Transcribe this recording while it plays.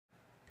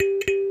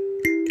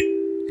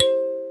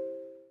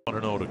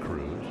1-0 to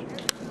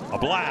Cruz. A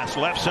blast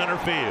left center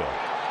field.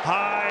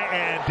 High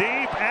and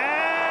deep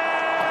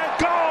and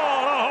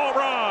gone! A home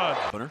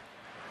run!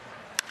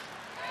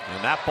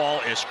 And that ball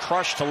is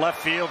crushed to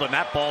left field, and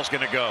that ball's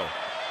going to go.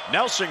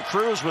 Nelson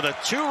Cruz with a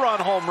 2-run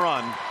home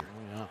run.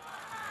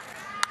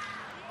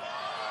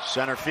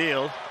 Center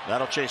field.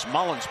 That'll chase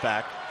Mullins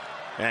back.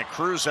 And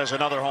Cruz has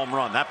another home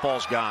run. That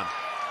ball's gone.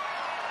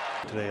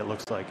 Today it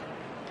looks like.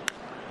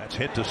 That's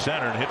hit to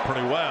center and hit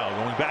pretty well.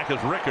 Going back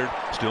is Rickard.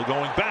 Still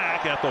going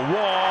back at the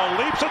wall.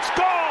 Leaps. It's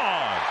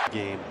gone!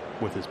 Game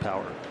with his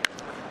power.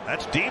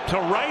 That's deep to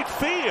right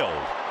field.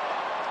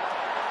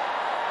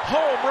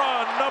 Home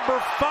run number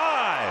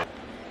 5.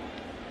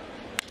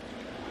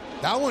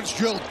 That one's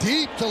drilled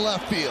deep to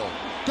left field.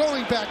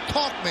 Going back,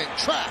 Talkman,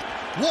 track,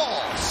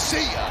 wall,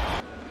 see ya.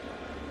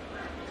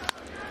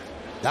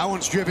 That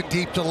one's driven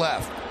deep to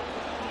left.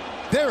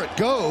 There it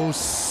goes,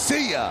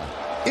 see ya.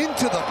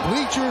 Into the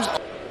bleachers.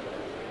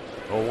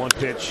 Oh, one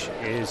pitch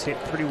is hit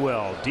pretty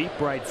well. Deep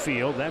right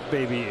field. That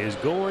baby is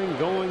going,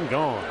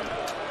 gone.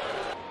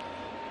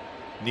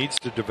 Needs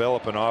to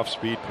develop an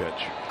off-speed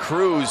pitch.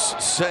 Cruz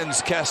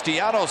sends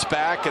Castellanos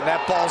back, and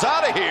that ball's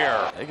out of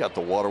here. They got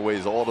the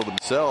waterways all to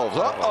themselves.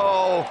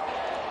 Uh-oh.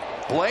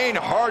 Blaine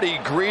Hardy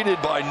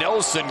greeted by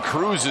Nelson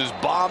Cruz's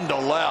bomb to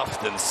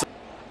left. And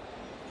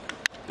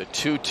the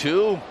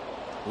 2-2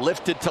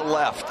 lifted to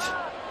left.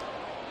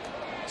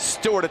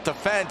 Stewart at the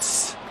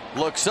fence.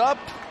 Looks up,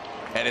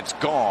 and it's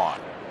gone.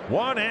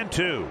 1-2.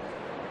 To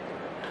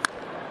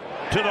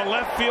the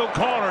left field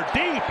corner.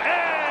 Deep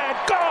and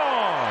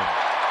gone!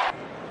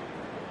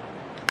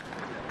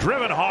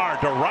 Driven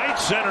hard to right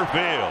center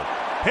field.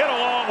 Hit a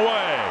long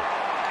way.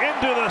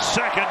 Into the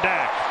second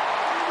deck.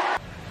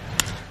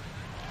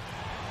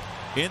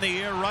 In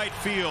the air right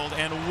field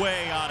and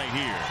way out of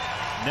here.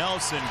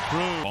 Nelson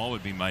Cruz. Ball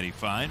would be mighty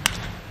fine.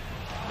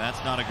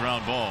 That's not a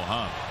ground ball,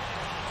 huh?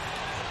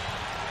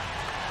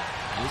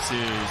 This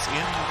is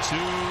into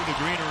the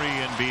greenery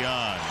and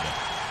beyond.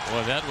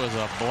 Well, that was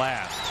a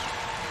blast.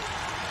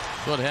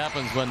 What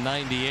happens when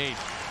 98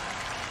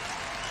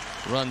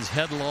 runs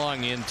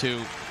headlong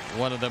into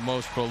one of the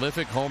most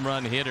prolific home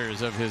run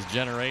hitters of his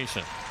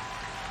generation.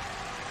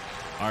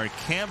 Our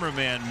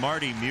cameraman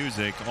Marty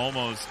Music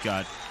almost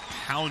got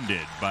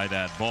pounded by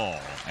that ball,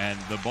 and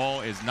the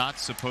ball is not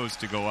supposed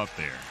to go up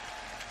there.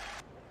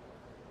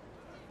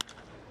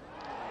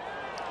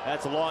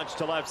 That's launched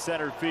to left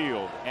center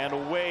field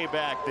and way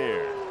back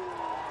there.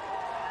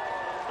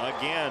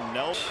 Again,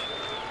 no.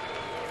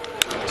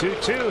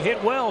 2-2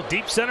 hit well.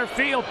 Deep center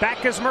field.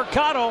 Back is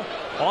Mercado.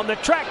 On the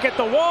track at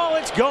the wall.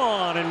 It's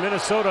gone. And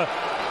Minnesota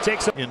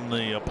takes a in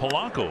the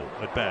Polanco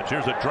at bat.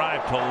 Here's a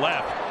drive to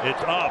left.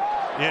 It's up.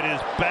 It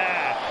is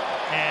back.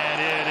 And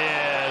it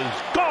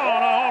is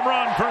gone. A home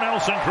run for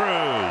Nelson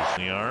Cruz.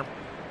 The arm.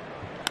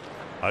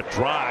 A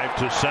drive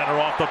to center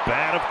off the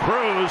bat of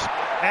Cruz.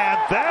 And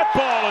that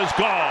ball is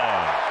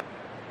gone.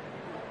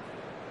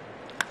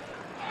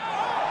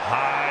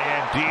 High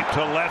and deep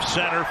to left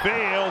center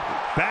field.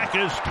 Back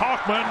is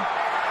Talkman.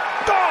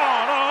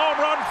 Gone. A home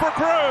run for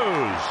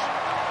Cruz.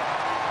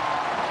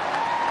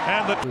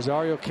 And the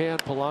Rosario can,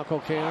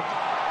 Polanco can.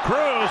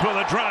 Cruz with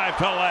a drive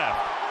to left.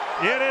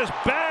 It is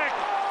back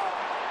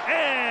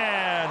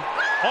and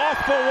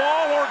off the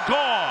wall or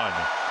gone.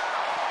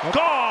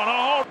 Gone.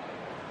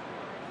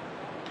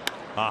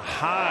 A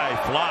high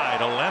fly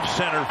to left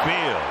center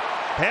field.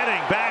 Heading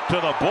back to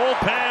the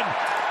bullpen.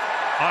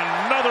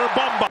 Another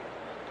bomba.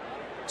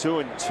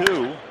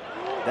 2-2.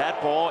 That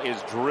ball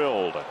is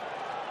drilled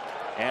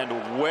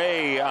and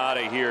way out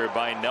of here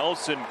by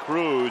Nelson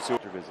Cruz.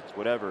 Visits,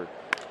 whatever.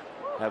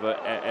 Have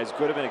as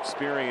good of an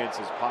experience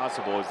as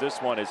possible as this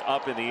one is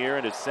up in the air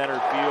into center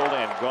field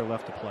and go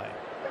left to play.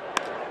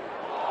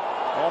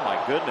 Oh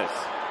my goodness.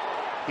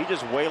 He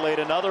just waylaid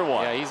another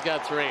one. Yeah, he's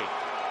got 3.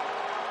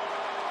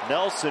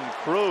 Nelson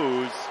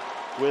Cruz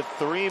with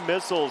 3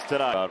 missiles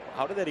tonight.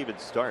 How did that even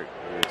start?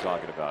 We were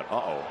talking about.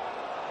 Uh-oh.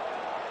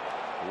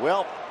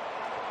 Well,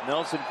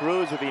 Nelson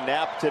Cruz, if he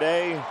napped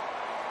today,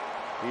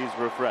 he's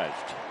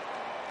refreshed.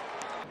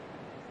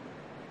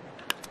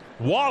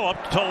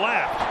 Walloped to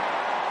left.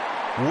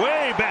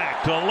 Way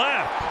back to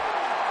left.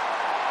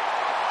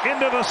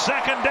 Into the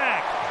second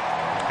deck.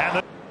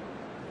 And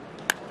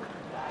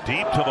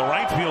deep to the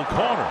right field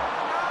corner.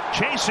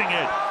 Chasing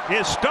it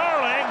is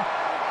Starling.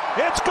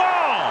 It's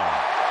gone.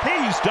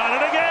 He's done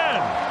it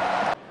again.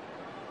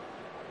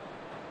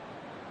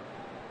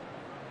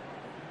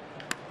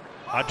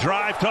 A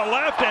drive to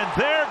left, and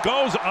there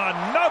goes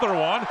another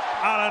one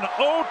on an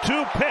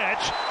 0-2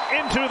 pitch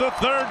into the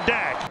third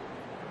deck.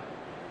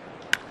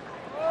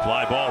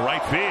 Fly ball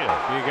right field.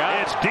 You got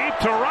it. It's deep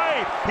to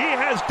right. He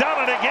has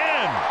done it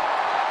again.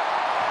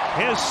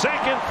 His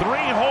second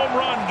 3-home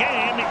run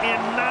game in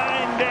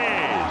 9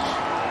 days.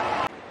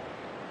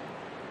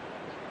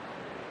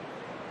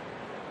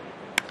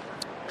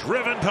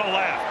 Driven to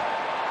left.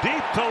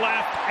 Deep to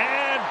left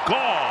and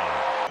gone.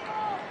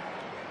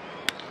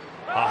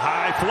 A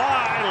high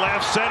fly,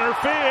 left center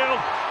field,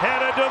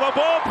 headed to the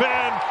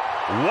bullpen.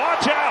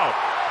 Watch out.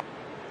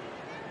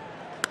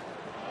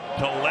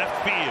 To left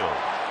field.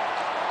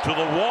 To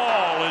the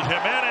wall is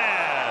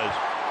Jimenez.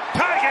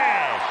 Tie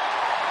game.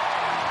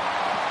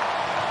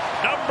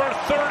 Number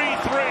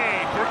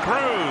 33 for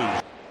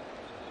Cruz.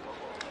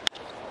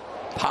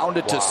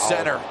 Pounded to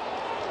center.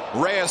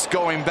 Reyes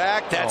going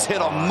back. That's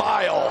hit a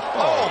mile.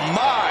 Oh,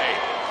 my.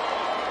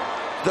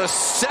 The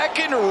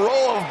second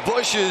row of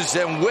bushes,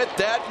 and with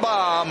that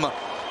bomb,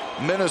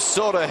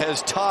 Minnesota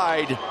has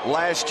tied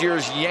last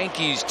year's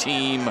Yankees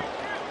team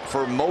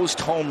for most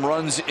home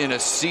runs in a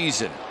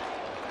season.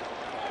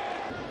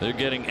 They're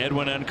getting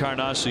Edwin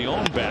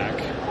Encarnacion back.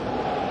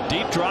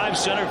 Deep drive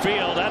center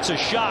field. That's a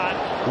shot.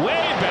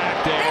 Way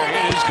back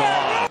there. It is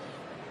gone.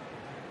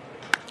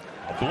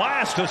 A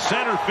blast to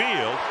center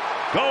field.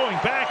 Going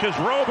back is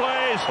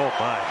Robles. Oh,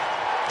 my.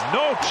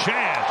 No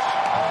chance.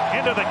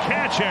 Into the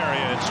catch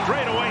area and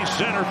straight away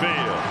center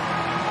field.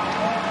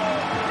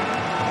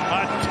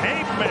 A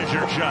tape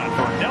measure shot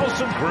for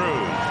Nelson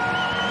Cruz.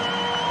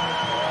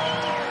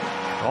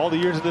 All the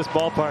years in this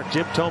ballpark,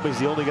 Jim Thome's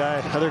the only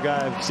other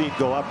guy I've seen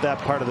go up that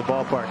part of the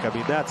ballpark. I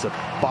mean, that's a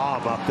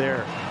bomb up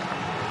there.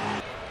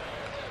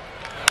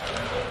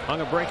 Hung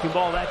a breaking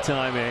ball that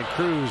time, and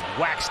Cruz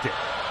waxed it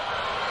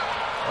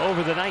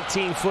over the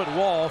 19-foot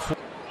wall.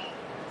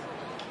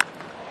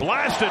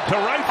 Blasted to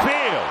right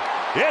field.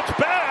 It's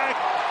back.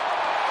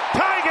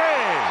 Tie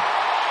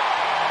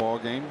game. Ball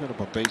game, bit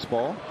of a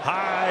baseball.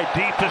 High,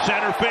 deep to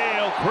center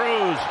field.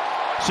 Cruz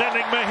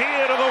sending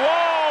Mejia to the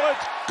wall.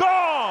 It's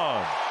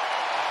gone.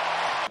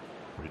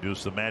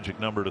 Reduce the magic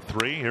number to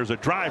 3. Here's a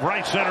drive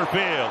right center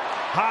field.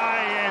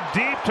 High and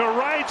deep to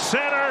right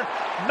center.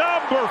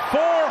 Number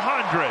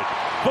 400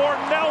 for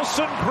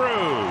Nelson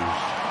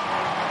Cruz.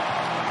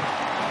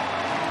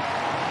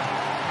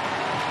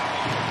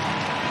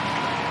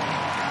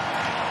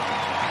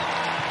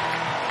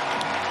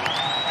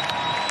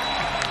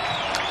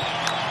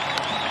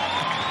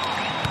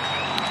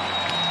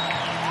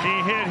 He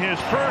hit his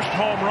first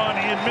home run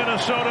in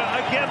Minnesota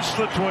against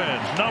the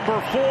Twins. Number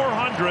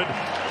 400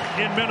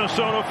 in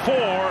Minnesota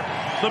for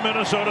the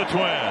Minnesota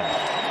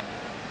Twins.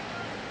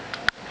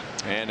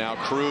 And now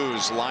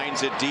Cruz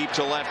lines it deep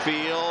to left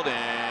field,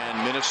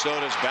 and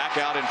Minnesota's back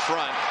out in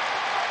front.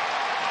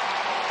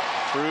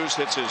 Cruz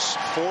hits his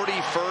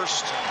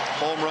 41st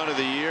home run of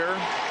the year,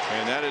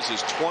 and that is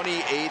his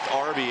 28th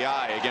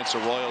RBI against the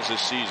Royals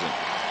this season.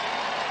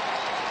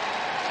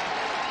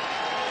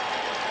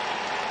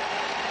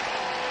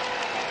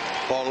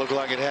 Ball looked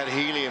like it had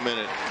helium in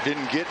it.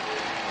 Didn't get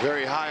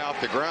very high off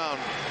the ground.